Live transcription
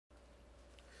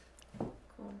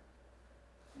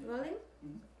Rolling?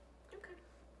 Okay.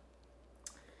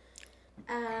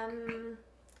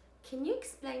 Can you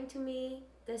explain to me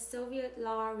the Soviet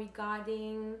law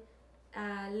regarding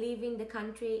leaving the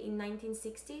country in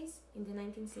 1960s, in the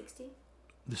 1960s?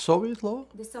 The Soviet law?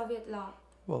 The Soviet law.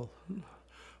 Well,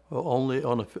 only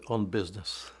on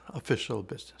business, official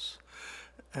business.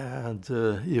 And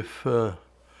if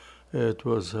it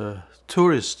was a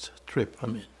tourist trip,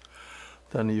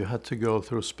 then you had to go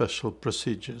through special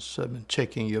procedures.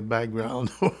 Checking your background,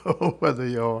 whether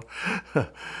you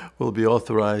will be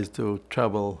authorized to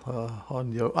travel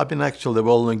on your. Actually, they were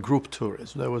all in group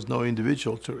tourism. There was no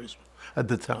individual tourism at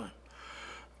the time.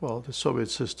 Well, the Soviet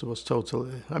system was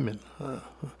totally,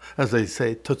 as they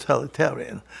say,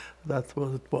 totalitarian. That's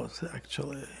what it was,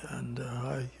 actually. And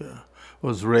I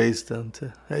was raised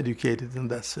and educated in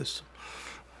that system.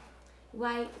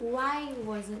 Why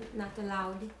was it not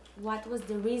allowed? What was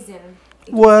the reason?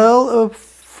 Well,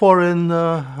 foreign,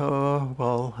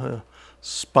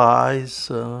 spies,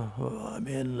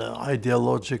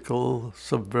 ideological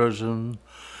subversion.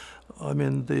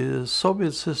 The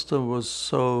Soviet system was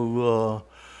so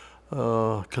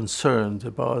concerned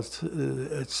about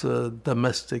its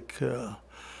domestic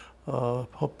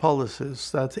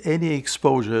policies that any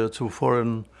exposure to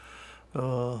foreign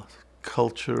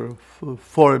culture,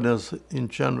 foreigners in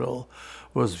general,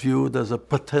 was viewed as a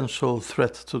potential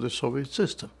threat to the Soviet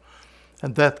system.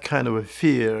 And that kind of a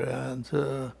fear and,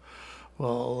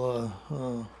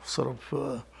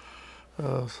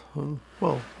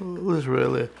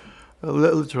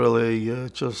 literally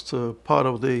just part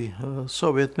of the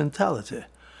Soviet mentality.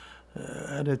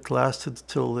 And it lasted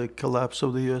till the collapse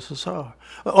of the USSR.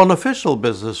 On official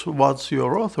business, once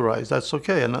you're authorized, that's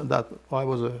okay. And that I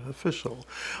was an official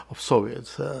of Soviet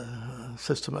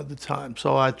system at the time.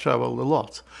 So I traveled a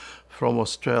lot, from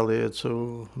Australia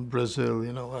to Brazil,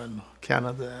 and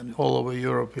Canada and all over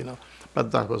Europe,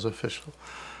 But that was official.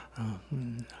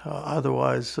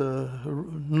 Otherwise,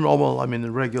 normal,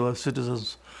 regular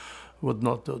citizens would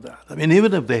not do that.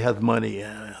 Even if they had money,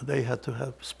 they had to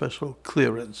have special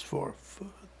clearance for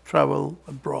travel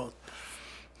abroad.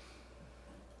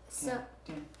 So,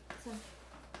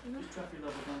 Just drop your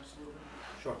level down just a little bit.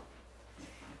 Sure.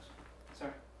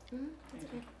 Sorry.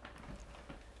 Okay.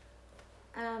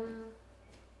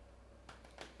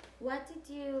 What did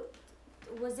you?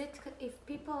 Was it if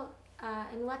people?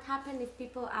 And what happened if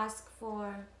people ask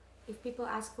for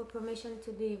permission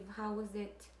to leave? How was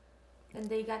it? And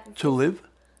they got to live?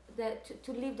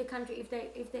 To leave the country.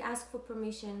 If they ask for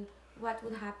permission, what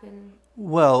would happen?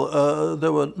 Well,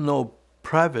 there were no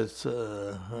private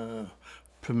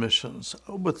permissions,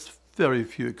 with very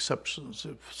few exceptions.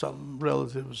 If some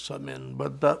relatives,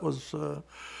 but that was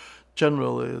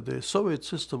generally the Soviet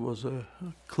system was a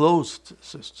closed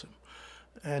system,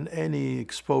 and any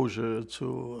exposure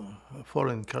to a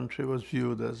foreign country was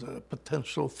viewed as a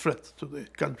potential threat to the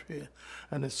country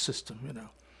and its system.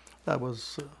 That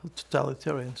was a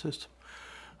totalitarian system.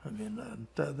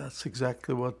 That's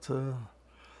exactly what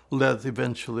led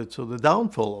eventually to the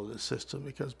downfall of the system,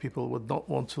 because people would not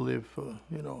want to live,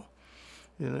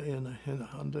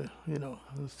 under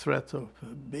the threat of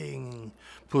being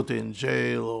put in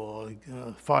jail or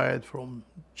fired from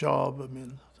job.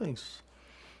 Things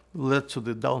led to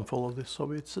the downfall of the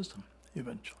Soviet system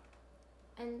eventually.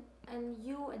 And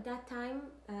you at that time,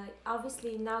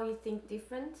 obviously now you think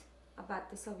different about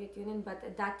the Soviet Union, but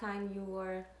at that time you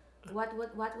were, what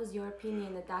was your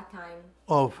opinion at that time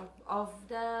of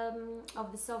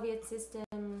the Soviet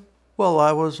system? Well,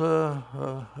 I was a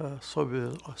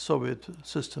Soviet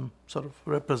system sort of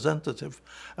representative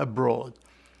abroad.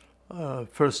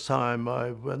 First time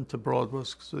I went abroad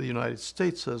was to the United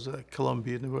States as a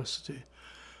Columbia University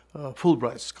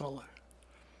Fulbright scholar.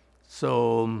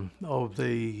 So of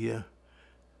the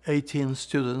 18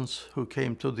 students who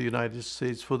came to the United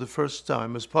States for the first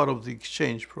time as part of the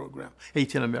exchange program,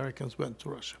 18 Americans went to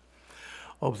Russia.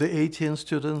 Of the 18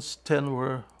 students, 10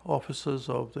 were officers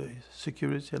of the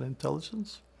security and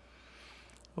intelligence.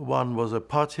 One was a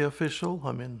party official,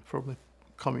 from the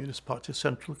Communist Party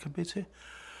Central Committee.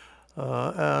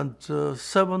 And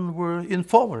 7 were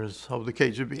informers of the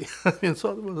KGB.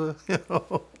 So it was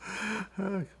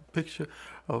a picture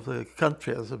of the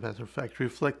country, as a matter of fact,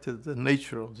 reflected the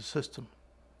nature of the system.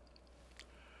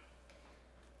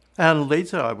 And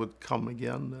later I would come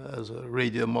again as a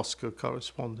Radio Moscow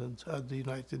correspondent at the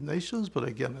United Nations, but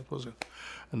again it was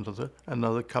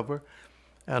another cover.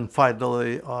 And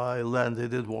finally I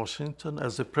landed in Washington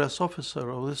as a press officer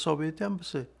of the Soviet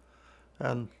embassy,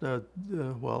 and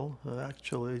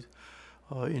actually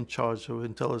in charge of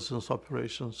intelligence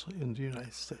operations in the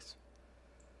United States.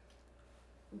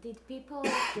 Did people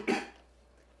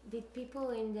did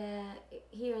people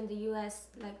here in the U.S.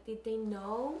 like did they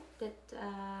know that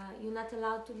you're not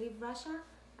allowed to leave Russia?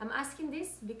 I'm asking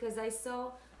this because I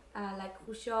saw like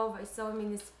Khrushchev, I saw him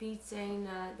in a speech saying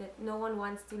that no one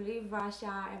wants to leave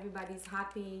Russia, everybody's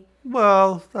happy.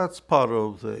 Well, that's part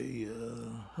of the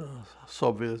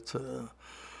Soviet, sort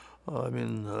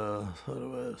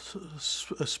of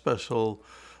a special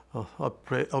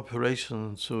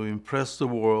operation to impress the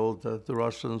world that the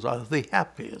Russians are the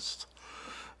happiest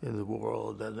in the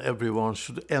world and everyone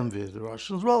should envy the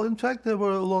Russians. Well, in fact, there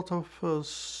were a lot of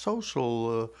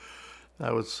social,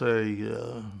 I would say,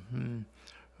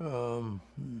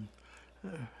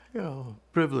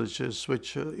 privileges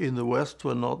which in the West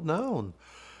were not known.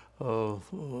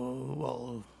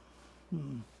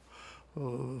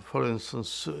 For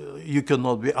instance, you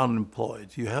cannot be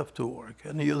unemployed. You have to work,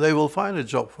 and they will find a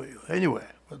job for you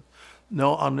anywhere. But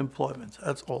no unemployment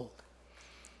at all.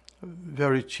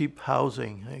 Very cheap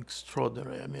housing,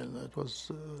 extraordinary. I mean, it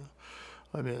was,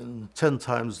 10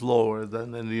 times lower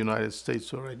than in the United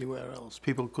States or anywhere else.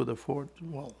 People could afford,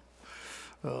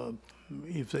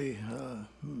 if they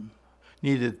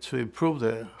needed to improve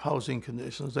their housing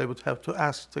conditions, they would have to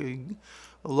ask the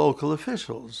local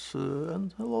officials,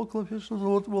 and the local officials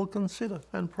will consider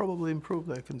and probably improve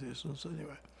their conditions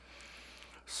anyway.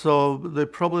 So the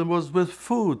problem was with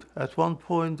food. At one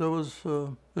point there was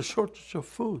a shortage of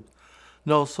food.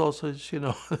 No sausage,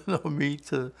 no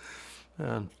meat,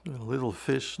 and little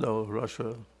fish. No,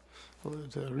 Russia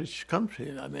was a rich country,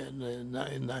 in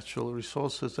natural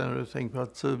resources and everything.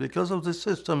 But because of the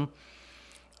system,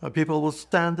 people would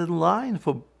stand in line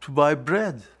to buy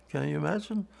bread. Can you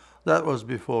imagine? That was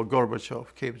before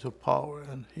Gorbachev came to power,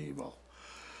 and he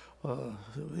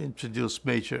introduced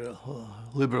major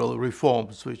liberal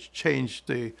reforms which changed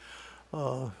the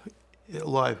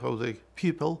life of the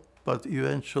people, but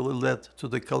eventually led to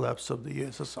the collapse of the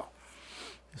USSR.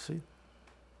 You see?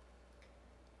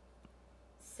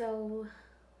 So,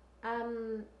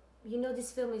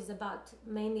 this film is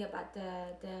mainly about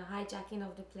the hijacking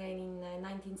of the plane in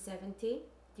 1970.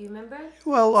 Do you remember?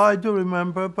 Well, I do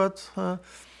remember, but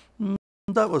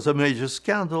that was a major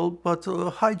scandal. But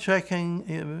hijacking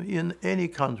in any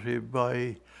country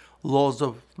by laws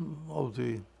of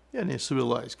any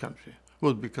civilized country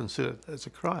would be considered as a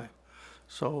crime.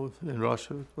 So in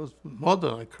Russia, it was more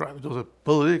than a crime. It was a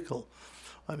political,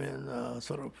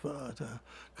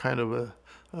 kind of a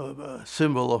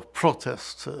symbol of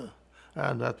protest,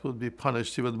 and that would be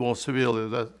punished even more severely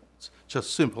than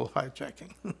just simple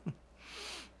hijacking.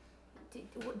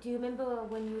 Do you remember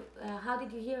how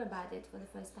did you hear about it for the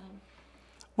first time?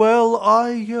 Well,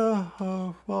 I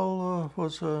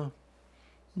was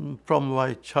from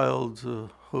my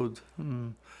childhood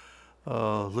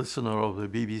listener of the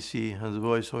BBC and the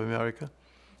Voice of America,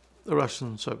 the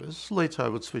Russian service. Later I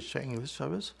would switch to English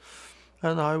service,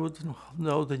 and I would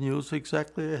know the news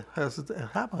exactly as it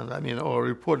happened, or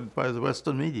reported by the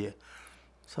Western media.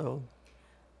 So,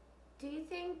 do you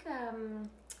think,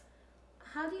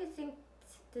 how do you think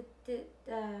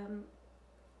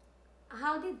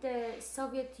how did the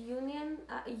Soviet Union,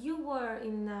 you were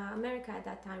in America at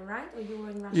that time, right? Or you were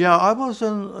in Russia? Yeah, I was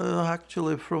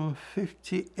actually from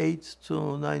 1958 to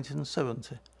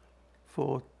 1970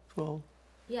 for 12.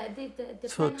 Yeah, the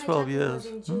for plane 12 hijacking years. was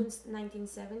in June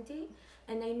 1970,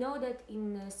 and I know that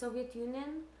in the Soviet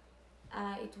Union,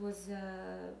 it was,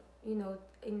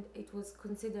 it was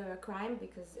considered a crime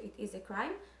because it is a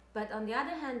crime. But on the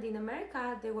other hand, in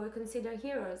America, they were considered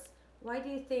heroes. Why do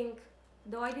you think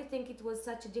it was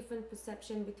such a different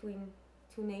perception between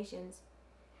two nations?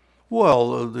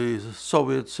 Well, the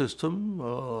Soviet system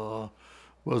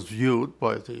was viewed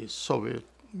by the Soviet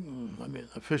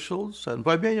officials and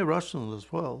by many Russians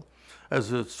as well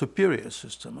as a superior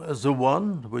system, as the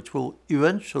one which will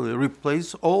eventually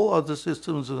replace all other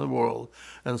systems in the world,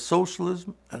 and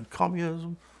socialism and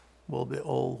communism will be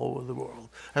all over the world.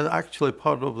 And actually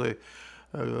part of the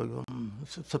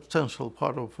substantial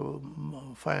part of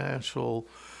financial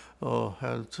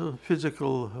and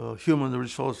physical human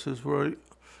resources were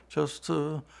just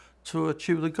to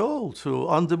achieve the goal, to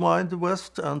undermine the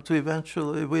West and to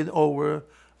eventually win over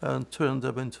and turn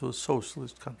them into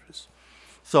socialist countries.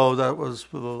 So that was,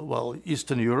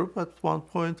 Eastern Europe at one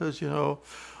point, as you know.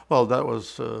 Well, that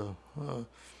was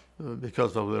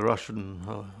because of the Russian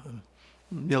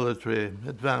military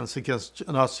advance against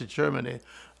Nazi Germany.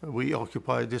 We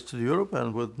occupied Eastern Europe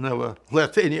and would never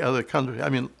let any other country,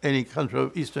 any country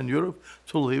of Eastern Europe,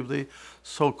 to leave the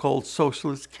so-called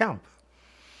socialist camp.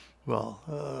 Well,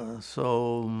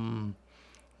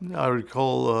 I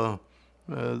recall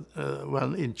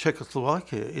when in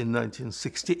Czechoslovakia in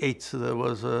 1968 there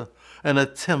was an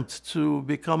attempt to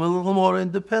become a little more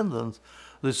independent.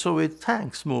 The Soviet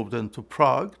tanks moved into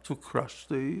Prague to crush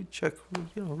the Czech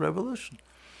revolution.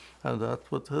 And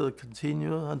that would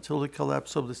continue until the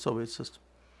collapse of the Soviet system.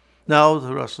 Now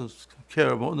the Russians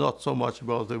care not so much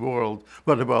about the world,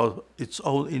 but about its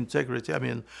own integrity. I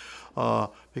mean,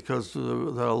 because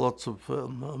there are lots of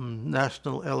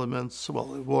national elements. Well,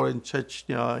 the war in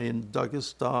Chechnya, in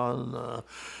Dagestan.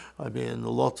 I mean, a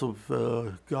lot of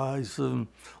guys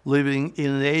living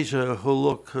in Asia who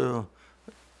look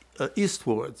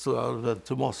eastwards rather than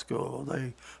to Moscow.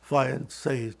 They find,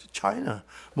 say, China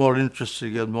more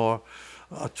interesting and more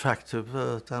attractive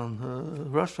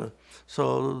than Russia.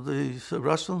 So the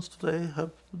Russians today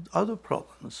have other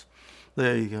problems.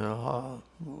 They are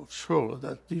sure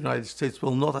that the United States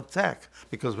will not attack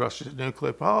because Russia is a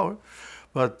nuclear power,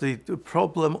 but the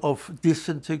problem of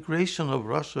disintegration of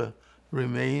Russia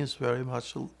remains very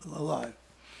much alive.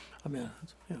 I mean,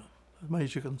 a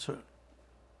major concern.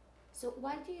 So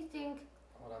why do you think...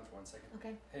 Hold on for 1 second.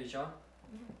 Okay. Hey, Jean?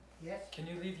 Yes? Can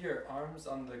you leave your arms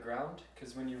on the ground?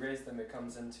 Because when you raise them, it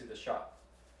comes into the shot.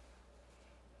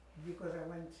 Because I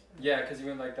went... Yeah, because you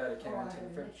went like that, it came into the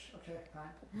fridge. Okay,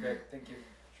 fine. Great, thank you.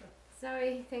 Sure.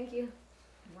 Sorry, thank you.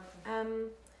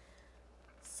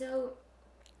 So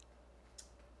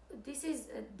this is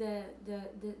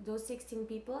those 16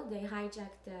 people. They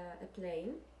hijacked a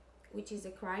plane, which is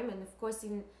a crime, and of course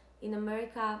in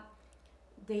America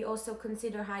they also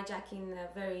consider hijacking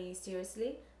very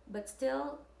seriously. But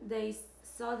still, they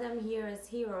saw them here as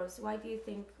heroes. Why do you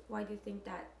think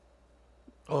that?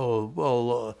 Oh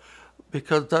well,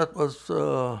 because that was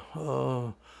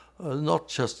not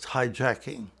just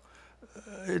hijacking.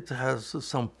 It has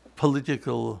some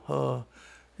political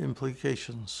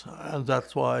implications, and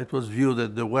that's why it was viewed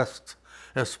in the West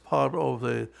as part of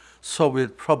the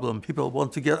Soviet problem. People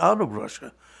want to get out of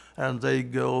Russia, and they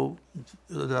go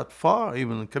that far,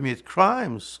 even commit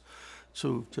crimes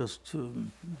to just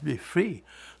be free.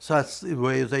 So that's the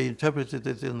way they interpreted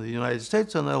it in the United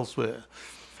States and elsewhere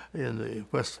in the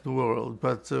Western world.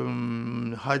 But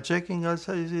hijacking, I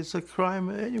say, is a crime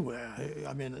anywhere.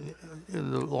 I mean,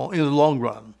 in the long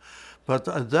run. But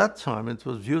at that time, it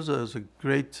was viewed as a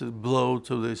great blow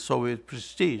to the Soviet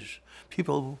prestige.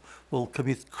 People will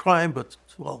commit crime, but,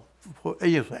 well, for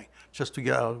anything, just to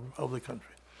get out of the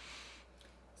country.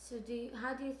 So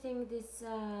how do you think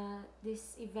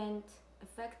this event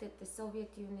affected the Soviet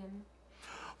Union?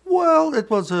 Well, it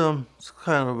was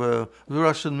kind of the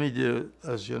Russian media,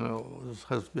 as you know,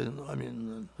 has been, I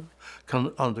mean,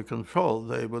 under control.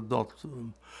 They would not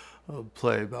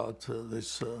play about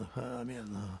this,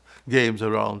 games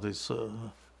around this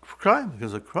crime,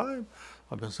 because a crime.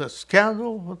 I mean, it's a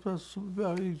scandal. It was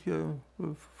very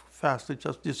fast. It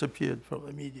just disappeared from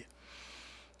the media.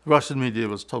 Russian media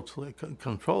was totally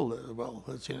controlled as well,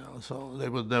 as you know, so they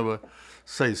would never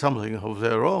say something of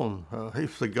their own.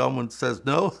 If the government says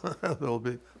no, there will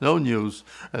be no news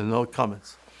and no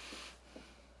comments.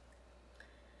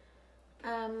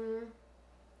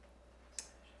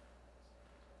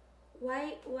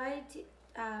 Why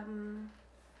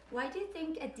do you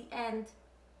think at the end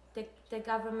the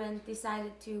government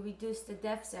decided to reduce the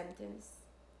death sentence?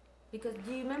 Because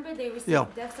do you remember they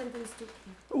received death sentence to...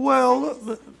 Well,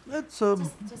 it's... Just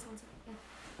 1 second.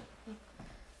 Yeah.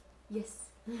 Yes.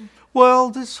 Well,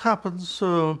 this happens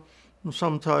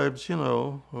sometimes, you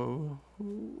know.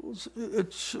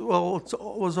 It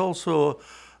was also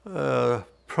a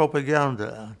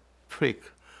propaganda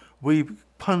trick. We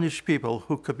punish people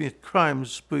who commit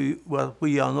crimes, but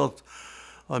we are not,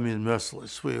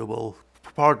 merciless. We will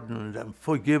pardon them,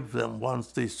 forgive them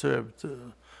once they served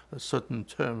a certain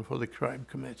term for the crime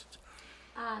committed.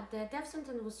 The death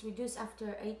sentence was reduced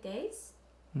after 8 days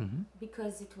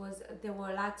because there were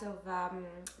a lot of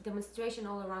demonstration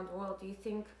all around the world. Do you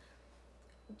think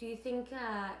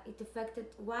it affected?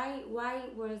 Why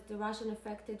was the Russian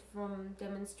affected from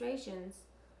demonstrations?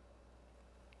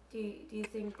 Do you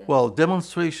think that? Well,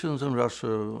 demonstrations in Russia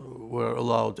were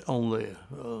allowed only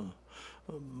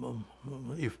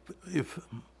if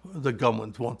the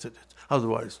government wanted it.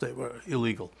 Otherwise, they were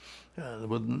illegal. It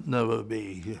would never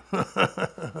be.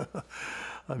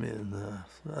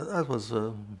 That was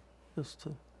just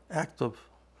an act of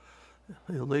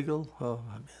illegal,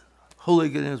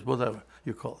 hooliganism, whatever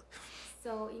you call it.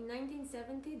 So in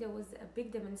 1970, there was a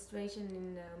big demonstration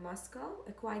in Moscow,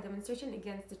 a quiet demonstration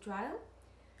against the trial.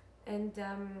 And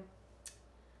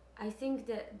I think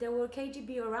that there were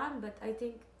KGB around, but I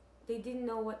think they didn't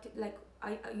know what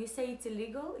you say it's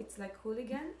illegal, it's like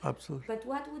hooligan. Absolutely. But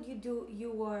what would you do?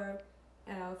 You were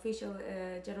official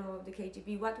general of the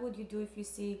KGB, what would you do if you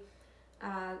see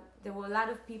there were a lot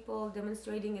of people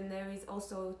demonstrating and there is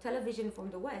also television from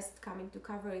the West coming to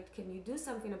cover it? Can you do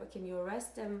something about? Can you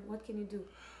arrest them? What can you do?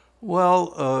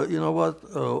 Well, you know what?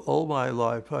 All my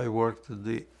life I worked in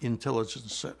the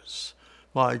intelligence service.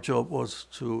 My job was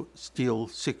to steal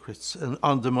secrets and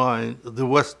undermine the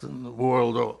Western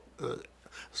world or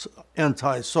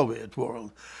anti-Soviet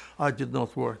world. I did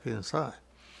not work inside.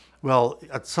 Well,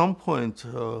 at some point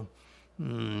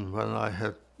when I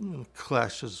had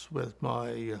clashes with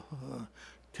my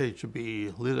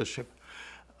KGB leadership,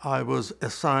 I was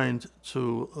assigned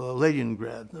to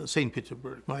Leningrad, St.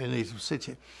 Petersburg, my native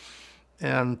city.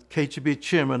 And KGB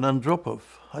chairman Andropov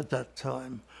at that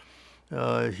time,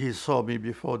 he saw me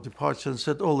before departure and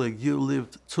said, Oleg, you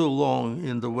lived too long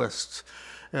in the West,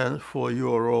 and for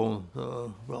your own,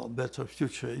 well, better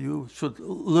future, you should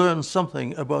learn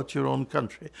something about your own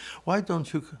country. Why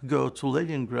don't you go to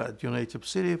Leningrad, your native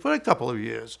city, for a couple of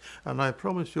years? And I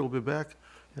promise you'll be back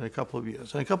in a couple of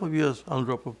years. In a couple of years,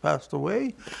 Andropov passed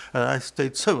away, and I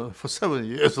stayed for 7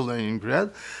 years in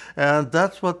Leningrad, and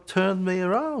that's what turned me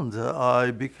around.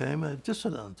 I became a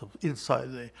dissident inside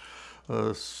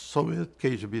the Soviet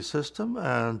KGB system,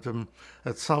 and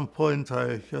at some point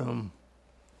I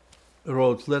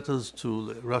wrote letters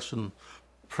to the Russian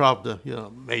Pravda,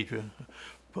 major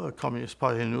Communist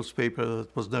Party newspaper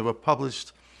that was never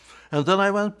published. And then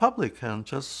I went public and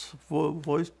just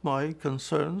voiced my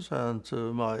concerns and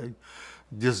my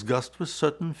disgust with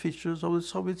certain features of the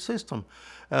Soviet system.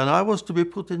 And I was to be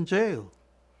put in jail.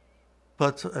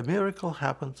 But a miracle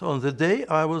happened. On the day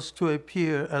I was to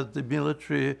appear at the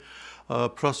military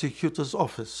prosecutor's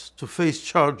office to face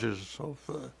charges of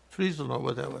treason or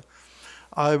whatever,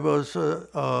 I was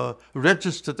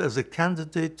registered as a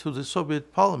candidate to the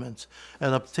Soviet parliament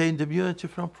and obtained immunity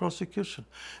from prosecution.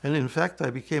 And in fact, I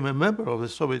became a member of the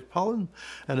Soviet parliament,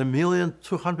 and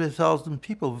 1,200,000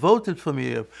 people voted for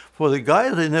me, for the guy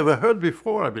they never heard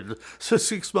before. I mean, so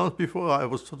 6 months before, I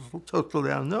was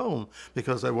totally unknown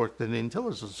because I worked in the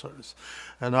intelligence service.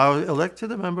 And I was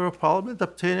elected a member of parliament,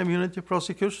 obtained immunity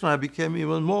prosecution. I became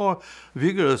even more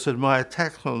vigorous in my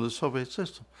attack on the Soviet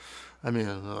system. I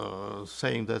mean,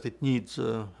 saying that it needs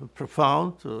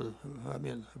profound,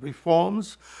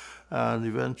 reforms, and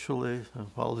eventually,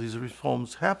 well, these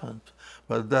reforms happened.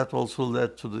 But that also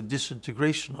led to the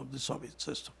disintegration of the Soviet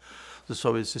system. The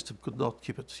Soviet system could not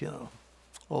keep it,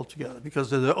 altogether,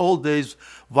 because in the old days,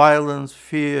 violence,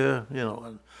 fear,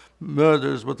 and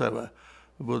murders, whatever,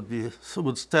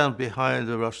 would stand behind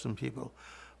the Russian people.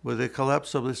 With the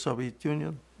collapse of the Soviet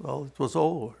Union, well, it was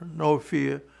over. No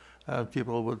fear. And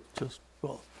people would just,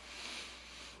 well,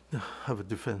 have a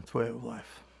different way of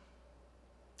life.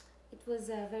 It was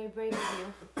very brave of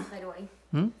you, by the way.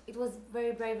 It was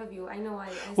very brave of you. I know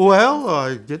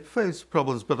I did face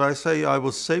problems, but I say I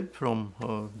was saved from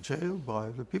jail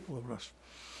by the people of Russia.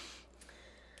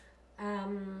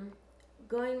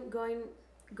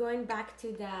 Going back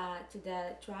to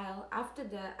the trial, after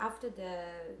the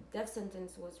death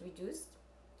sentence was reduced,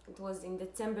 it was in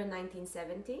December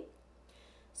 1970.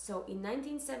 So in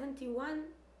 1971,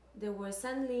 they were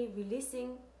suddenly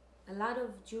releasing a lot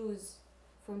of Jews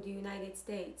from the United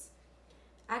States.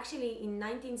 Actually, in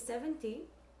 1970,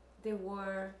 there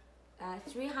were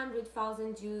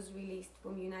 300,000 Jews released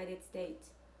from the United States.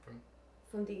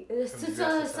 From the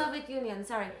Soviet Union,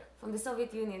 sorry. Yeah. From the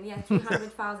Soviet Union, yeah,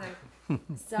 300,000.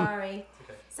 Sorry.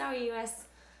 Okay. Sorry, US.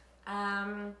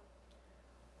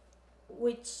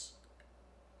 Which,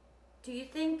 do you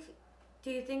think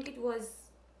it was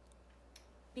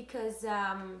because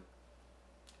I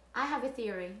have a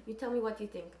theory. You tell me what you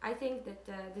think. I think that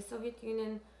the Soviet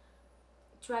Union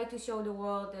tried to show the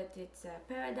world that it's a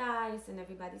paradise and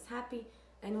everybody's happy.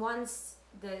 And once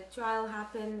the trial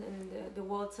happened and the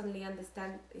world suddenly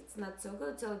understand it's not so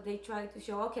good, so they tried to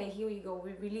show, okay, here you go,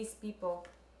 we release people.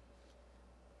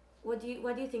 What do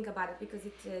you think about it? Because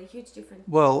it's a huge difference.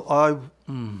 Well, I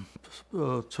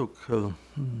took a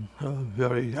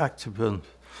very active and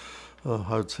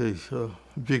I would say,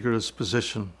 vigorous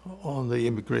position on the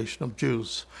immigration of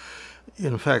Jews.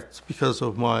 In fact, because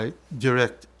of my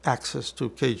direct access to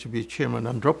KGB chairman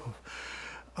Andropov,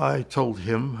 I told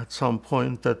him at some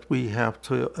point that we have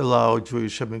to allow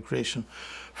Jewish immigration.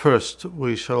 First,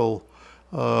 we shall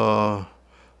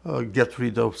get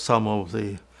rid of some of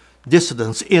the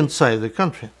dissidents inside the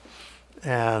country.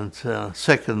 And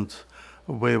second,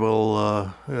 we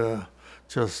will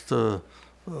just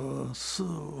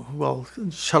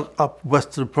shut up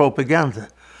Western propaganda.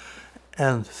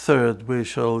 And third, we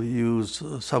shall use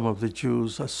some of the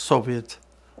Jews as Soviet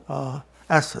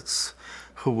assets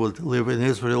who would live in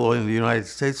Israel or in the United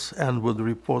States and would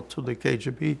report to the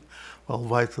KGB, well,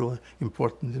 vital,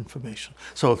 important information.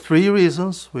 So 3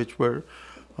 reasons which were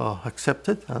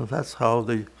accepted, and that's how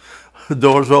the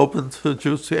doors opened to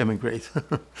Jews to emigrate.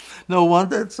 No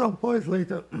wonder at some point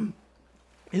later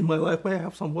in my life, may I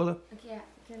have some water? Okay,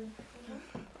 can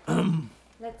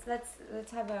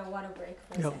let's have a water break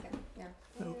for a second. Yeah.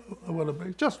 A water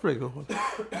break, just regular water.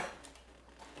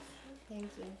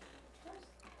 Thank you.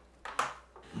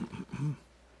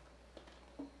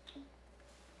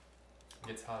 It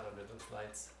gets hot under those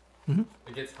lights. Mm-hmm.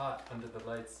 It gets hot under the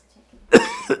lights.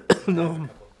 No,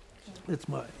 it's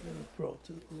my throat.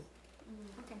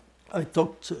 Okay. I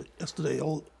talked yesterday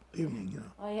all evening, you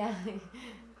know. Oh yeah.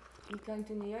 You're going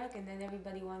to New York and then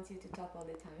everybody wants you to talk all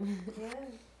the time. Yeah.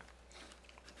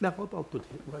 Now, I'll put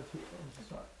it right here on the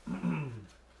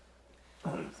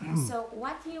side. So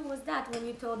what year was that when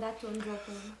you told that to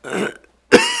Andropov?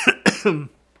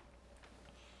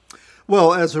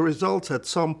 Well, as a result, at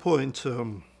some point,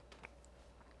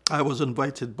 I was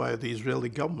invited by the Israeli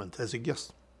government as a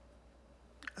guest,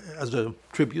 as a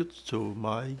tribute to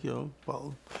my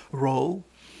role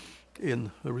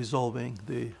in resolving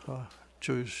the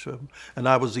Jewish, and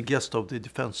I was a guest of the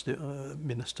defense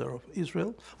minister of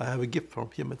Israel. I have a gift from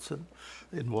him. It's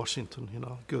in Washington, you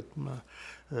know, good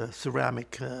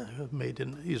ceramic made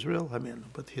in Israel,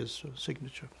 with his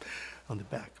signature on the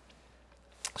back.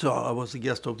 So I was a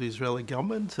guest of the Israeli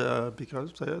government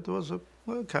because it was a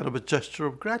kind of a gesture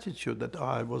of gratitude that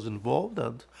I was involved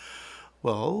and,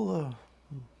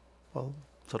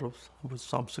 sort of with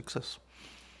some success.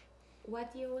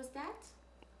 What year was that?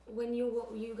 When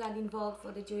you got involved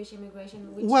for the Jewish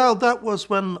immigration? Well, that was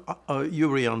when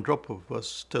Yuri Andropov was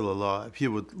still alive. He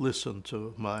would listen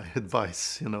to my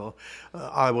advice, you know.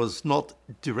 I was not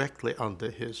directly under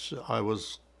his, I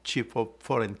was chief of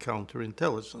foreign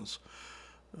counterintelligence,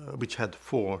 which had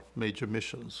 4 major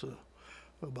missions,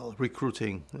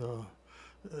 recruiting,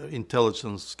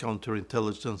 intelligence,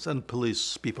 counterintelligence, and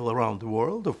police people around the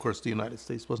world. Of course, the United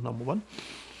States was number 1.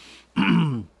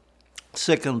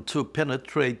 Second, to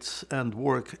penetrate and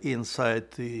work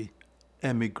inside the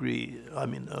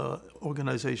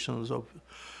organizations of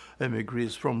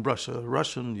emigres from Russia,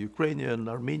 Russian, Ukrainian,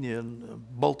 Armenian,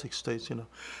 Baltic states, you know,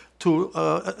 to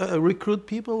recruit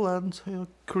people and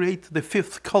create the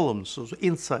 5th column, so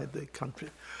inside the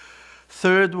country.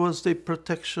 Third was the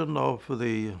protection of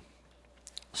the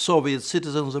Soviet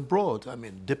citizens abroad,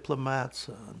 diplomats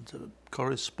and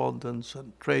correspondents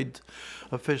and trade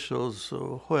officials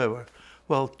or whoever.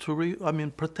 Well, to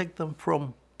protect them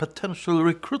from potential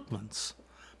recruitments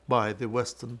by the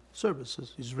Western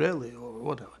services, Israeli or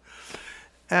whatever.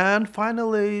 And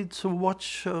finally, to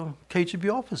watch KGB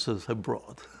officers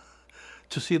abroad,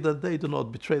 to see that they do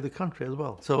not betray the country as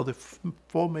well. So the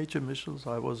 4 major missions,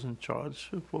 I was in charge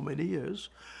for many years.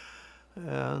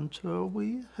 And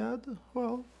we had,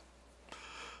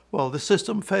 the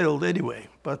system failed anyway,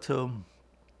 but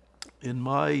in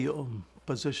my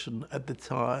position at the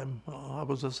time, I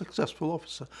was a successful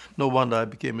officer. No wonder I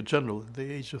became a general at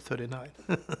the age of 39.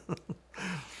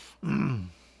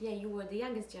 Yeah, you were the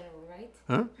youngest general, right?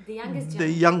 Huh? The youngest general.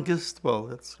 The youngest,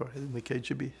 that's right, in the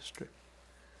KGB history.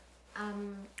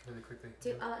 Really quickly.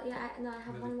 I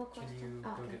have one more question. Can you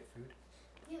go get food?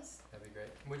 Yes. That'd be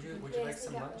great. Would you like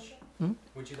some lunch? Hmm?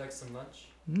 Would you like some lunch?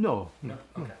 No.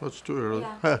 Okay. That's too early.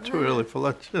 Yeah. Too early for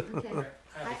lunch. Okay.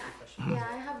 I have a few questions.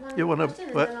 I have one You more want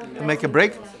question. to make a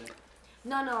break?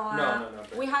 No. No.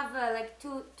 We have like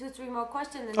two, 3 more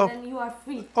questions, and Oh. then you are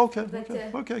free. Okay, But,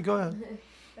 okay, go ahead.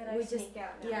 But I We sneak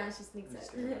out now. Yeah, she sneaks out.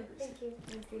 Thank you.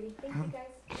 Thanks, Lily. Thank you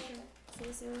guys. See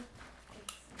you soon.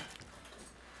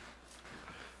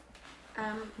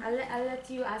 I'll let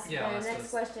you ask the next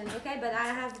question, okay? But I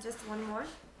have just one more.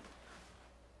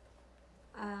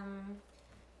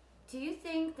 Do you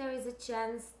think there is a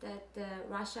chance that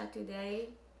Russia today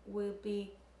will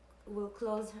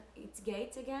close its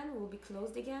gates again? Will be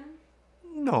closed again?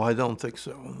 No, I don't think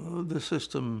so. The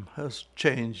system has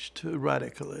changed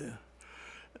radically,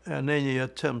 and any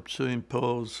attempt to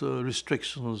impose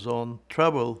restrictions on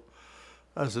travel,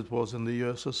 as it was in the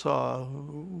USSR,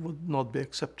 would not be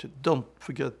accepted. Don't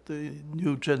forget the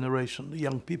new generation, the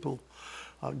young people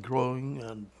are growing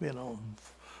and,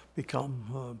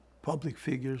 become public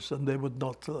figures, and they would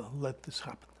not let this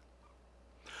happen.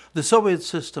 The Soviet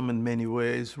system in many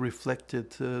ways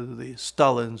reflected the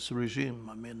Stalin's regime.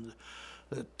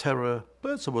 The terror,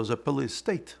 but it was a police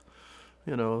state.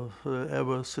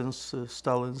 Ever since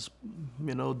Stalin's,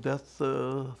 death,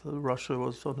 Russia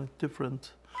was on a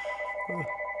different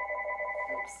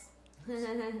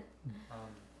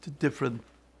different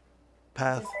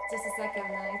path. Just a second,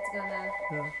 it's gonna.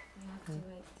 Yeah. I have to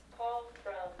wait. Call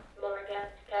from Morgan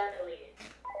Stanley.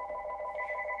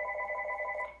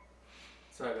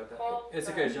 Sorry about that. Call It's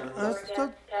from okay, John. Morgan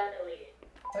Stanley.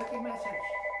 Take a message.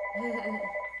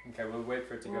 Okay, we'll wait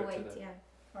for it to We'll go wait, to the... yeah.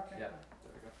 Okay. Yeah,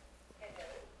 there we go.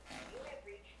 Hello. You have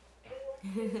reached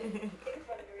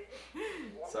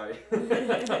 2-600. Sorry.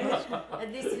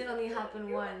 At least it only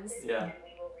happened once. Yeah. And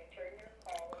we will return your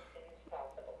call as soon as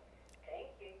possible. Thank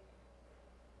you.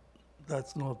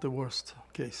 That's not the worst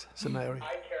case scenario.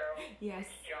 Hi, Carol. Yes.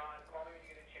 John, call me when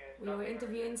you get a chance. We were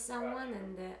interviewing someone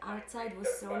and the outside was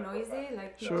so noisy,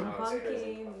 like people Sure. Oh, it's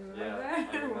crazy. honking, you Yeah,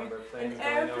 remember? I remember planes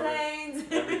And going over. airplanes.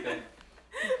 Everything.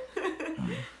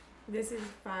 This is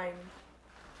fine.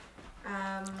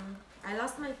 I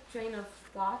lost my train of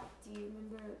thought. Do you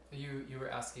remember? You were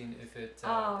asking if it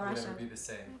Oh, would Russia. ever be the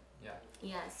same. Yeah.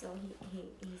 Yeah, so he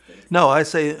thinks. No, I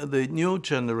say the new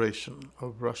generation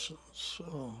of Russians,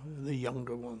 the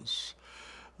younger ones,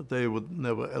 they would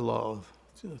never allow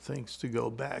things to go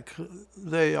back.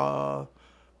 They are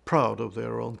proud of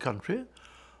their own country,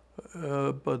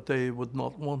 but they would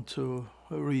not want to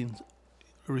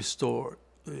restore,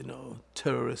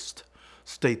 terrorist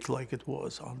state like it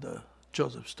was under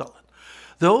Joseph Stalin.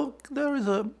 Though there is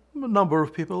a number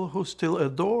of people who still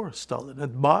adore Stalin,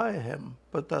 admire him,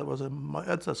 but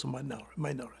that's a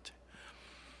minority.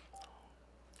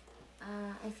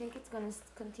 I think it's gonna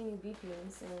continue beeping,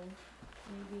 so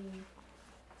maybe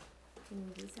can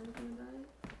you do something about it?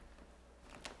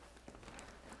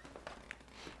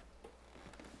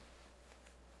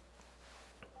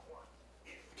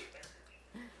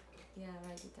 Yeah,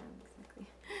 write it down exactly.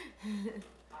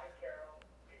 Hi, Carol.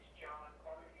 It's John.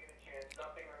 Call me when you get a chance.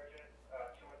 Nothing urgent.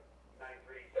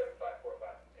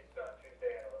 293-7545. It's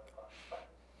Tuesday at 11 o'clock. Bye.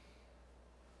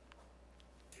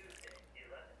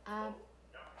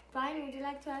 Brian, would you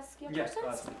like to ask your Yes,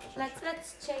 questions?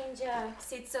 Let's change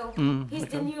seats. So he's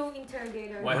the okay. new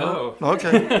interrogator. Why, hello.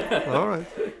 Okay, all right.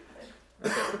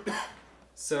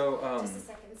 So, Just a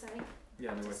second, sorry.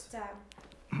 yeah, no worries. Just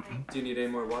Do you need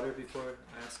any more water before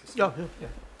I ask you Yeah, something? yeah.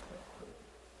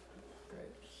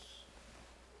 Great.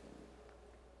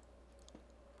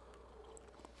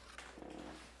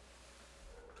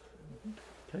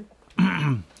 Okay.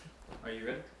 Are you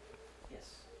ready?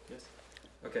 Yes. Yes.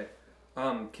 Okay.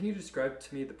 Can you describe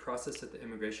to me the process at the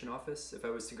immigration office if I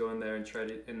was to go in there and try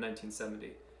to, in 1970,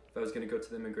 if I was going to go to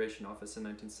the immigration office in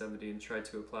 1970 and try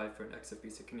to apply for an exit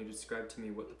visa, can you describe to me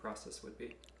what the process would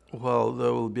be? Well,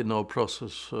 there will be no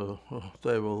process.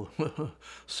 They will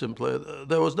simply.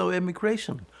 There was no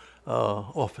immigration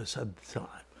office at the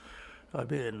time. I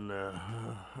mean,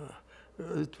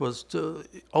 it was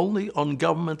only on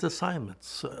government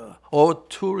assignments or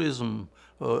tourism.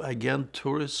 Again,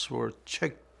 tourists were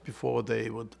checked before they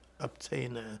would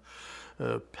obtain a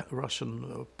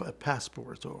Russian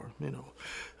passport or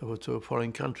to a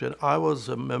foreign country. And I was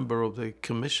a member of the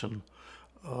commission,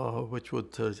 which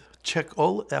would check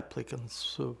all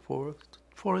applicants for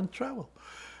foreign travel,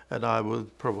 and I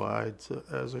would provide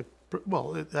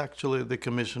actually the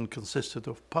commission consisted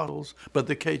of puddles, but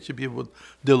the KGB would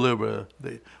deliver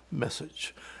the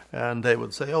message, and they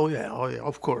would say, oh yeah,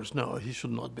 of course, no, he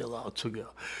should not be allowed to go.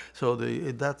 So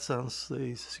in that sense,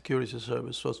 the security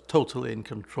service was totally in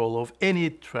control of any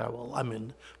travel, I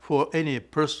mean, for any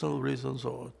personal reasons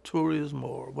or tourism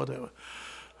or whatever,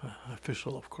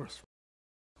 official, of course.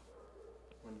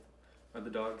 Are the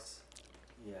dogs?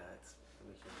 Yeah,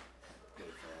 we should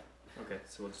wait for that. Okay,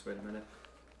 so we'll just wait a minute.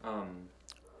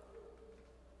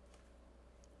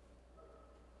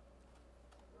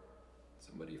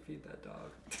 Somebody feed that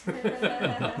dog.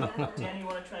 Dan, you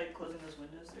want to try closing those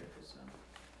windows there? 'Cause,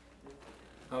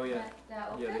 Oh yeah. They're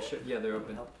open? Yeah, they're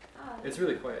open. Help. Oh, It's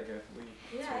really quiet here. It's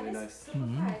yeah, really it is nice. super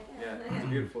Mhm. quiet. Yeah, it's a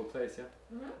beautiful place. Yeah,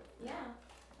 Yeah.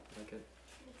 like it.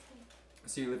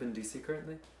 So you live in DC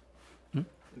currently? Hmm?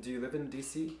 Do you live in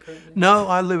DC currently? No,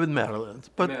 I live in Maryland,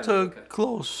 but Maryland, okay.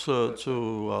 close to,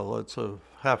 it's a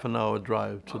half an hour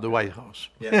drive to the Okay. White House.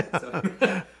 Yeah.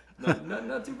 So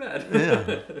not too bad.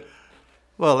 Yeah.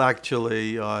 Well,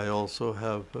 actually, I also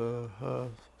have a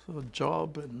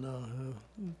job in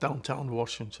downtown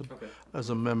Washington Okay. as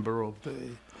a member of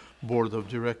the board of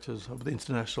directors of the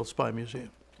International Spy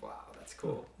Museum. Wow, that's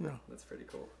cool. Yeah. That's pretty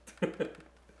cool. Okay.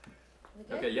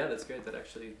 Okay, yeah, that's great. That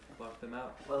actually locked them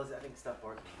out. Well, I think it stopped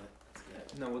working, but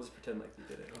that's good. No, we'll just pretend like you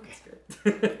did it. Okay. That's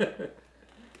great.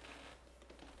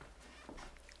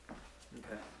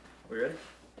 Okay. We ready?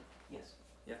 Yes.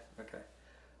 Yeah, okay.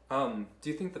 Do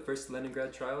you think the First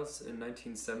Leningrad Trials in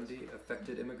 1970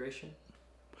 affected immigration?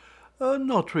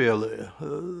 Not really.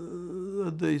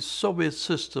 The Soviet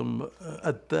system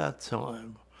at that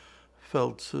time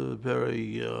felt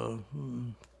very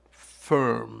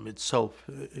firm itself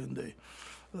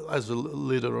as a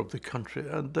leader of the country,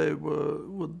 and they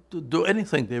would do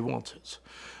anything they wanted.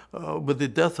 With the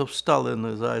death of Stalin,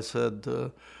 as I said,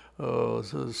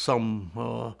 some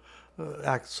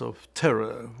acts of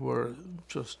terror were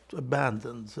just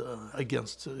abandoned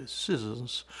against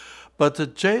citizens. But the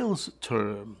jail's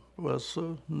term was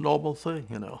a normal thing,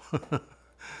 you know.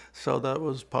 So that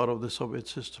was part of the Soviet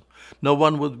system. No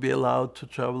one would be allowed to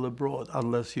travel abroad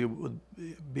unless you would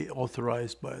be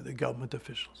authorized by the government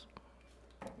officials.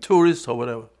 Tourists or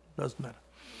whatever, doesn't matter.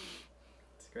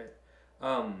 That's great.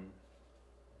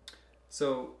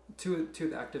 So two of the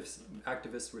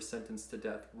activists were sentenced to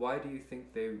death. Why do you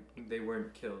think they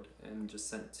weren't killed and just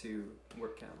sent to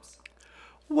work camps?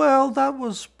 Well, that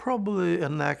was probably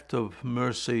an act of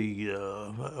mercy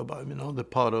on the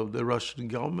part of the Russian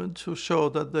government to show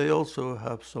that they also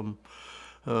have some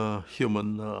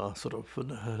human sort of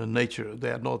nature.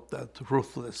 They are not that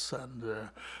ruthless and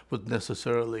would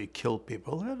necessarily kill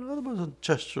people. And that was a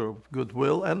gesture of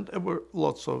goodwill, and there were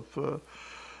lots of,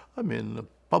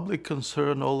 public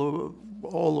concern all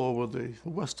over the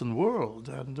Western world,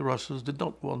 and the Russians did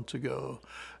not want to go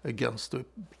against the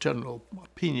general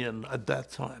opinion at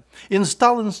that time. In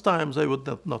Stalin's times, they would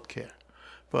not care,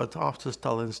 but after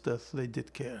Stalin's death, they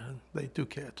did care, and they do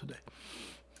care today.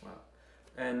 Wow.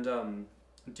 And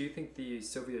do you think the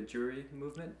Soviet Jewry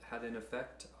movement had an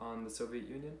effect on the Soviet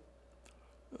Union?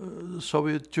 The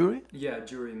Soviet Jewry? Yeah,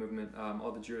 Jewry movement.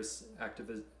 All the Jewish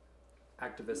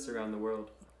activists around the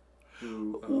world. The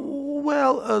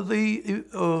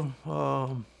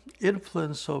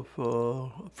influence of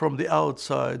from the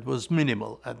outside was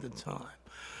minimal at the time,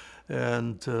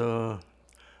 and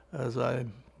as I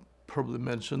probably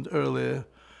mentioned earlier,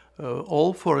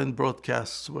 all foreign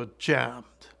broadcasts were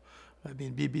jammed. I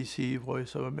mean, BBC,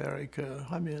 Voice of America.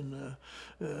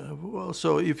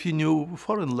 So if you knew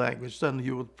foreign language, then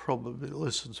you would probably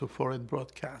listen to foreign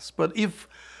broadcasts. But if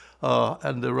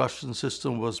and the Russian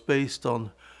system was based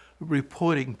on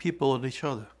reporting people on each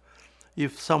other.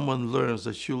 If someone learns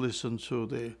that you listen to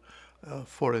the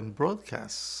foreign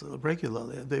broadcasts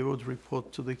regularly, they would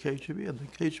report to the KGB, and the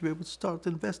KGB would start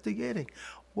investigating.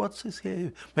 What's his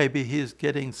here? Maybe he's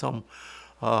getting some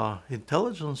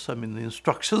intelligence,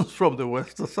 instructions from the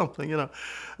West or something, you know.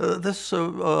 This,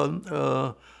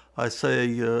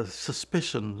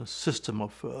 suspicion system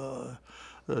of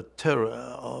terror,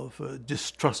 of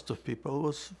distrust of people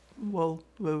was,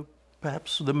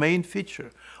 perhaps the main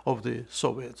feature of the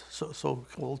Soviet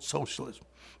so-called socialism,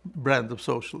 brand of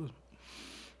socialism.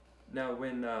 Now,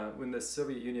 when the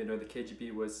Soviet Union or the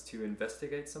KGB was to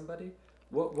investigate somebody,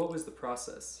 what was the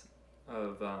process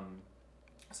of?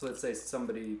 So let's say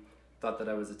somebody thought that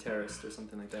I was a terrorist or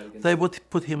something like that. They would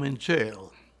put him in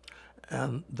jail,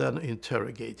 and then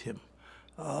interrogate him.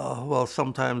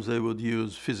 Sometimes they would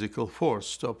use physical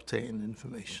force to obtain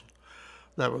information.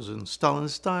 That was in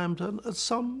Stalin's times, and in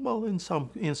some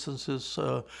instances,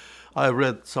 I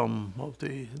read some of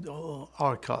the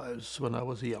archives when I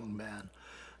was a young man,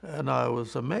 and I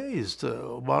was amazed.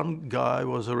 One guy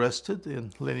was arrested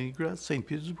in Leningrad, St.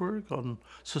 Petersburg, on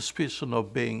suspicion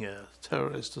of being a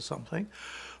terrorist or something.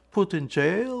 Put in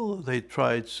jail. They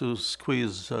tried to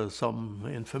squeeze some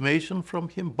information from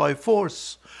him by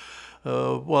force.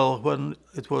 When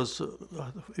it was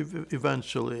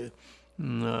eventually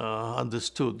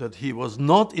understood that he was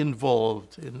not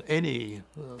involved in any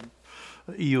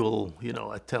evil,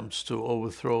 attempts to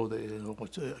overthrow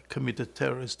the committed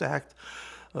terrorist act,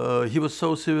 he was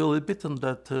so severely beaten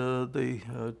that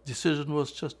the decision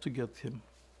was just to get him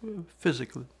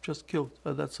physically just killed.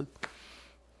 That's it.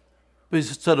 But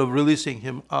instead of releasing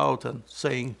him out and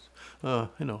saying,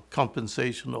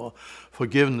 compensation or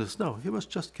forgiveness, no, he was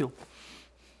just killed.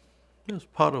 He was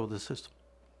part of the system.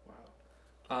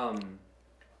 Wow.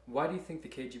 Why do you think the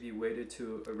KGB waited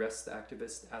to arrest the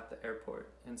activists at the airport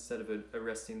instead of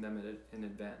arresting them in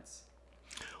advance?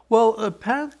 Well,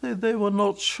 apparently they were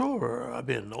not sure,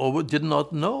 or did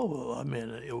not know,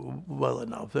 well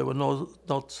enough. They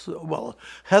were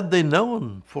had they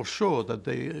known for sure that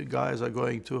the guys are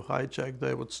going to hijack,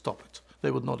 they would stop it.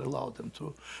 They would not allow them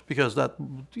to, because that,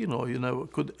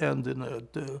 could end in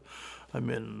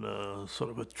sort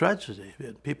of a tragedy.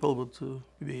 People would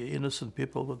be innocent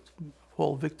people would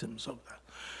fall victims of that.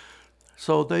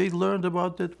 So they learned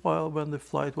about it when the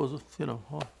flight was,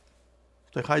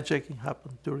 the hijacking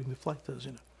happened during the flight, as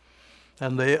you know.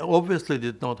 And they obviously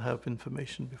did not have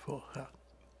information before that.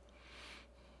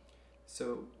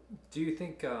 So do you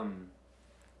think that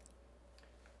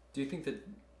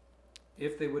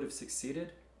if they would have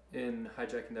succeeded in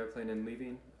hijacking the airplane and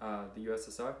leaving the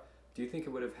USSR, do you think it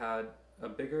would have had a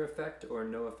bigger effect or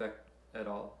no effect at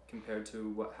all compared to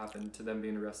what happened to them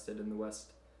being arrested in the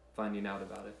West, finding out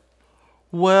about it?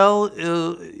 Well,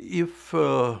 if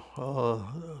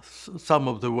some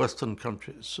of the Western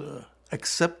countries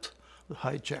accept the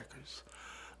hijackers,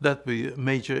 that would be a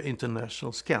major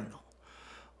international scandal.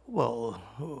 Well,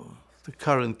 the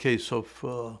current case of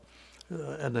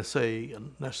NSA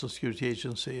and National Security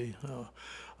Agency,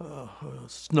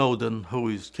 Snowden, who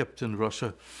is kept in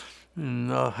Russia,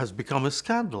 has become a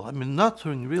scandal. I mean,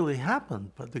 nothing really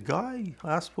happened, but the guy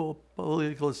asked for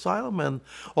political asylum and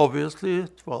obviously,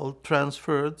 well,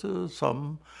 transferred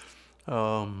some,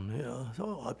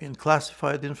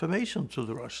 classified information to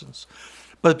the Russians.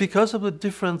 But because of the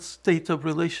different state of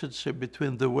relationship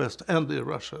between the West and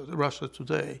Russia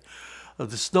today,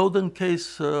 the Snowden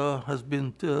case has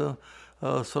been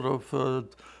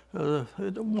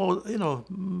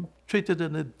treated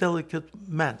in a delicate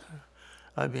manner.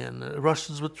 I mean,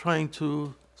 Russians were trying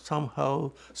to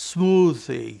somehow smooth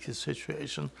the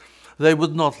situation. They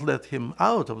would not let him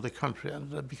out of the country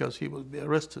because he would be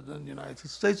arrested in the United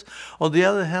States. On the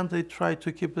other hand, they tried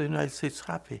to keep the United States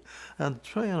happy and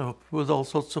with all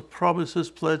sorts of promises,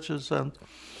 pledges, and,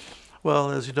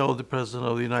 well, as you know, the President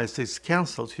of the United States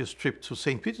canceled his trip to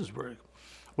St. Petersburg,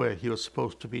 where he was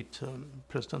supposed to meet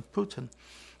President Putin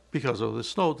because of the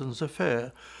Snowden's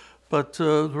affair. But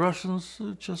the Russians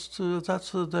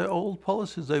that's their old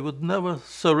policies. They would never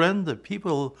surrender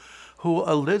people who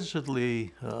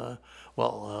allegedly,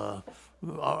 are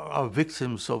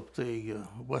victims of the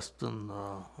Western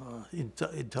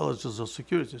intelligence or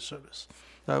security service.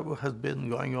 That has been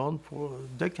going on for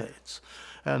decades.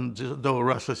 And though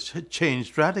Russia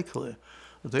changed radically,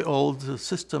 the old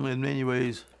system in many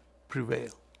ways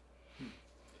prevailed.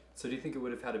 So do you think it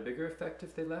would have had a bigger effect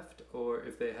if they left or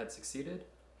if they had succeeded?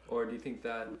 Or do you think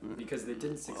that because they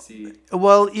didn't succeed?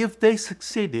 Well, if they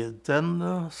succeeded,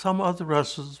 then some other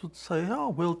Russians would say, "Oh,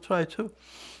 we'll try too."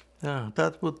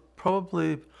 That would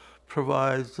probably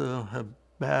provide a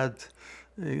bad,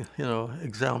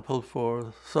 example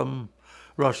for some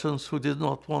Russians who did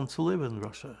not want to live in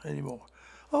Russia anymore.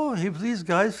 Oh, if these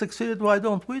guys succeeded, why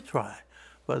don't we try?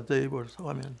 But that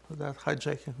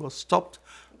hijacking was stopped,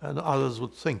 and others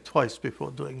would think twice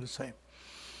before doing the same.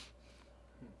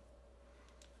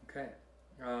 Okay,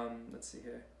 let's see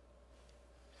here.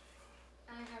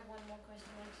 I have one more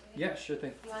question actually. Yeah, sure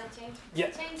thing. You want to change? Yeah,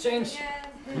 change.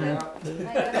 Yeah.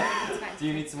 Do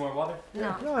you need some more water?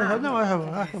 No. I have.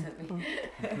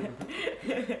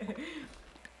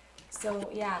 So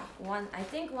yeah, one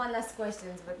last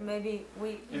question, but maybe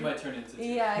It might turn into two.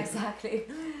 Yeah, exactly.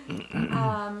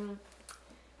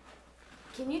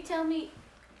 Can you tell me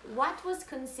what was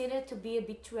considered to be a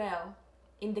betrayal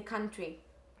in the country?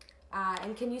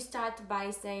 And can you start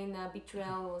by saying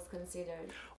betrayal was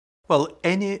considered? Well,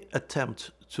 any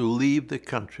attempt to leave the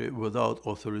country without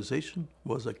authorization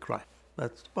was a crime.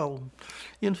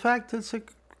 In fact, it's a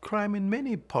crime in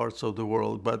many parts of the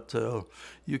world, but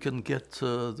you can get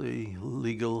the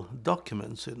legal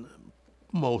documents in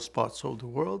most parts of the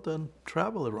world and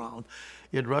travel around.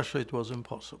 In Russia, it was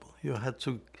impossible. You had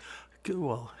to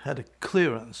had a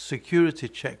clearance, security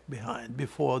check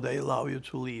before they allow you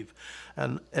to leave.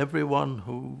 And everyone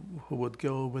who would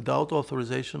go without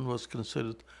authorization was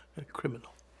considered a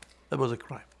criminal. That was a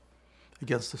crime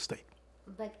against the state.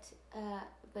 But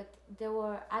there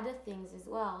were other things as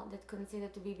well that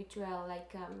considered to be betrayal,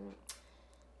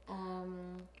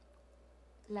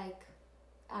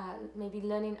 maybe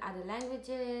learning other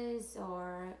languages,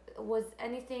 or was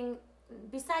anything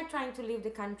beside trying to leave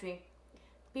the country?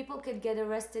 People could get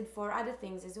arrested for other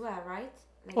things as well, right?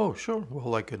 Oh, sure. Well,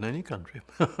 like in any country.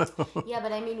 Yeah,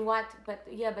 but I mean, but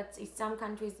in some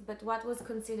countries, but what was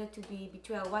considered to be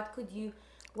betrayal? What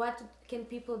can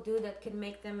people do that can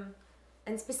make them,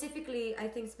 and specifically, I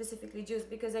think specifically Jews,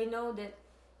 because I know that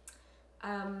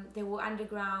they were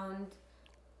underground,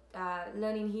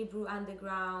 learning Hebrew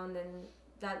underground, and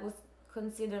that was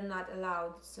considered not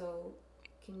allowed. So,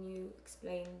 can you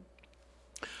explain?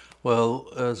 Well,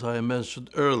 as I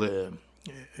mentioned earlier,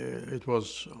 it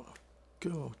was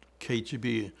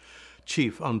KGB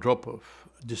chief Andropov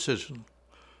decision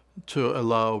to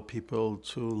allow people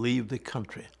to leave the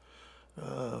country.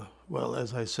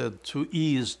 As I said, to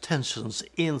ease tensions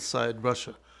inside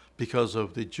Russia because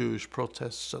of the Jewish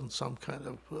protests and some kind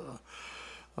of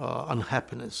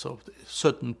unhappiness of a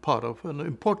certain part of an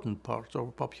important part of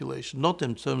the population, not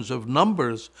in terms of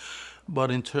numbers,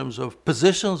 but in terms of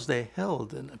positions they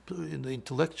held in the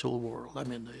intellectual world. I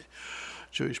mean, the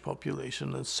Jewish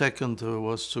population. And second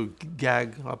was to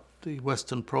gag up the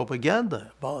Western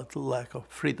propaganda about the lack of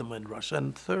freedom in Russia.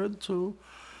 And third, to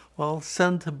well,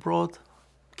 sent abroad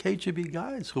KGB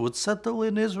guys who would settle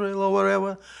in Israel or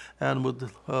wherever and would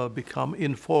become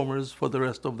informers for the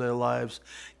rest of their lives,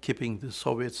 keeping the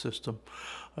Soviet system,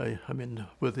 I mean,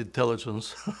 with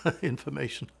intelligence,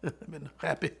 information,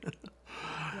 happy.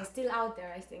 They're still out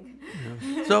there, I think.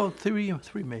 Yeah. So three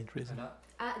main reasons.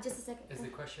 Just a second. Is the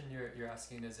question you're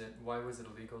asking, is it why was it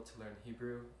illegal to learn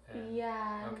Hebrew?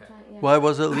 Yeah. Okay. Why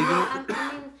was it legal?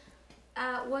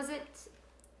 Was it...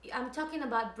 I'm talking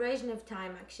about Brezhnev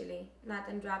time, actually, not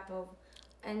Andropov.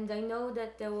 And I know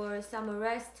that there were some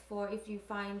arrests for if you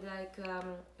find, like,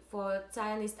 for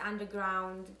Zionist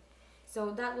underground.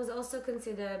 So that was also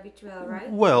considered a betrayal, right?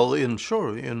 Well, in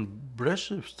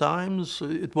Brezhnev's times,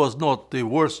 it was not the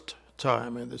worst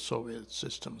time in the Soviet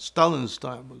system. Stalin's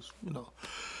time was,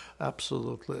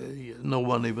 absolutely, no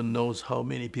one even knows how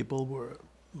many people were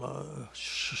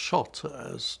shot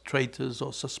as traitors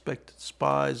or suspected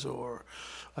spies or,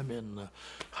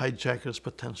 hijackers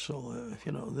potential.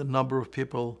 The number of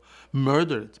people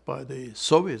murdered by the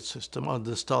Soviet system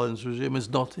under Stalin's regime is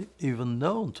not even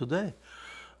known today.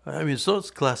 So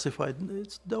it's classified.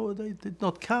 They did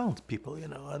not count people,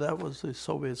 that was the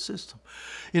Soviet system.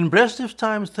 In Brezhnev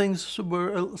times, things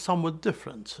were somewhat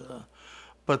different.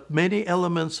 But many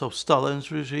elements of Stalin's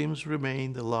regimes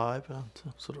remained alive and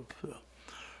sort of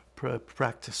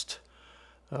practiced.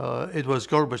 It was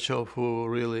Gorbachev who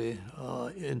really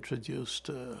introduced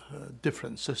a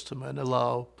different system and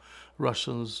allowed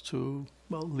Russians to,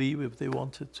 leave if they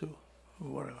wanted to, or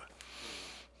whatever.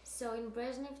 So in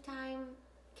Brezhnev time,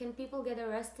 can people get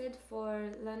arrested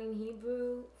for learning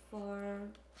Hebrew?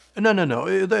 No.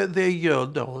 They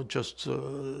just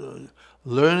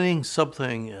learning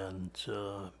something, and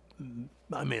the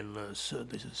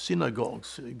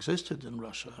synagogues existed in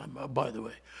Russia. By the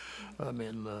way,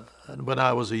 and when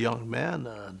I was a young man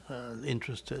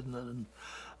interested in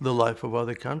the life of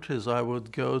other countries, I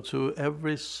would go to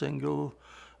every single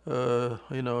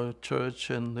church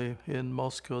in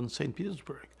Moscow and St.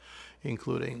 Petersburg,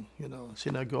 including,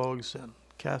 synagogues and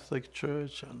Catholic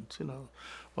Church and,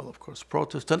 of course,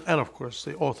 Protestant and, of course,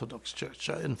 the Orthodox Church.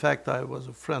 In fact, I was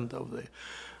a friend of the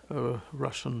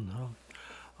Russian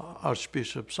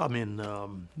archbishops,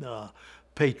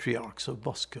 patriarchs of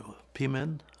Moscow,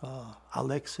 Pimen,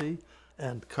 Alexei,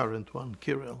 and current one,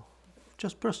 Kirill.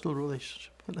 Just personal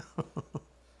relationship,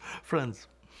 friends.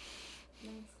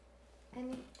 Nice. Any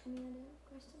other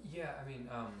questions? Yeah,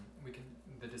 we can,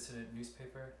 the dissident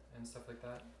newspaper and stuff like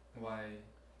that, why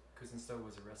Kuznetsov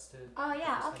was arrested. Oh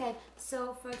yeah, okay.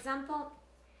 So for example,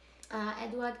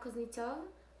 Edward Kuznetsov,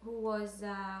 who was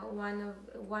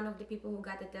one of the people who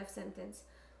got the death sentence,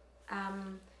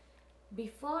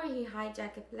 before he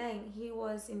hijacked a plane, he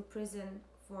was in prison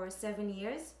for 7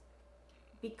 years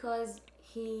because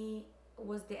he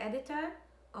was the editor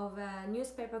of a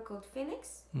newspaper called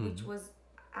Phoenix, which was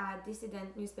a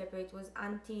dissident newspaper. It was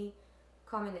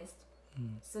anti-communist.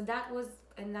 So that was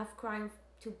enough crime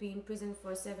to be in prison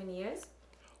for 7 years?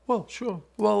 Well, sure.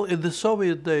 Well, in the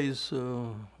Soviet days,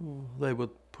 they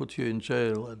would put you in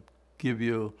jail and give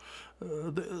you...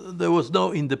 there was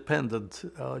no independent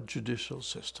judicial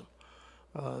system.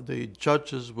 The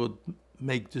judges would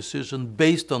make decisions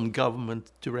based on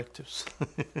government directives.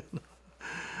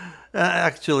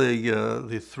 Actually,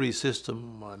 the three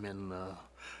system,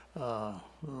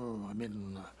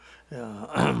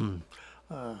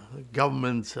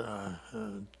 government,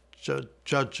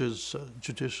 judges,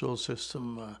 judicial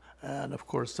system, and of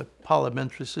course the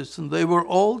parliamentary system, they were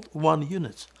all one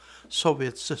unit,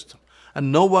 Soviet system.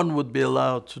 And no one would be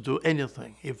allowed to do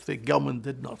anything if the government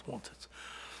did not want it.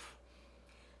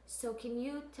 So can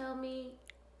you tell me,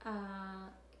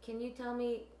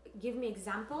 give me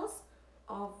examples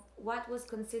of what was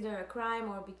considered a crime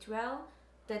or betrayal,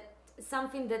 that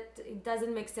something that it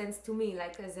doesn't make sense to me,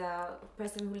 like as a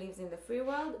person who lives in the free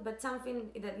world, but something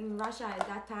that in Russia at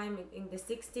that time, in the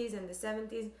 60s and the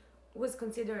 70s, was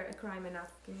considered a crime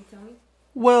enough. Can you tell me?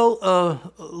 Well,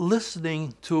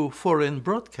 listening to foreign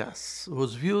broadcasts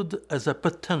was viewed as a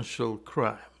potential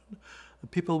crime.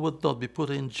 People would not be put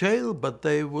in jail, but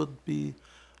they would be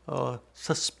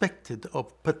suspected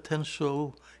of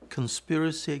potential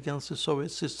conspiracy against the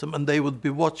Soviet system, and they would be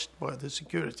watched by the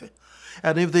security.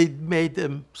 And if they made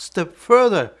them step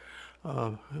further,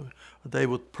 they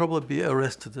would probably be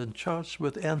arrested and charged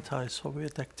with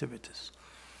anti-Soviet activities.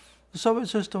 The Soviet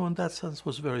system, in that sense,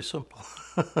 was very simple.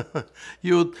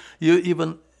 you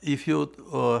even if you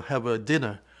have a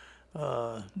dinner,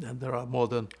 and there are more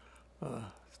than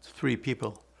 3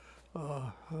 people,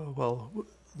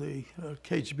 the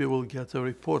KGB will get a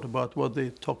report about what they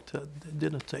talked at the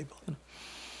dinner table.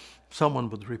 Someone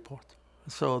would report.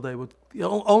 So they would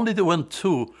only they went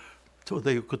to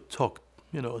they could talk,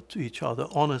 to each other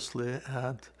honestly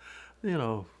and,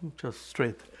 just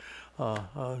straight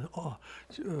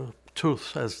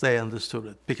truth as they understood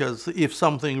it. Because if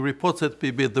something reports it,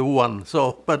 we be the one.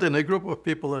 So, but in a group of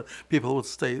people, people would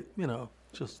stay,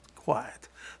 just quiet.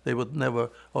 They would never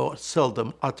or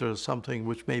seldom utter something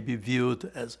which may be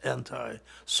viewed as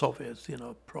anti-Soviet,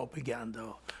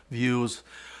 propaganda views,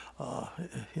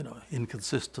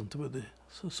 inconsistent with the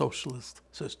socialist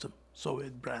system,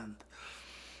 Soviet brand.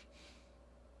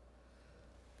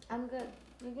 I'm good.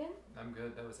 You good? I'm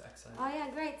good. That was excellent. Oh yeah,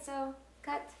 great. So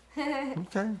cut.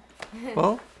 Okay.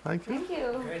 Well, thank you. Thank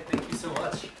you. Great. Thank you so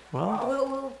much.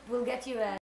 Well. We'll get you a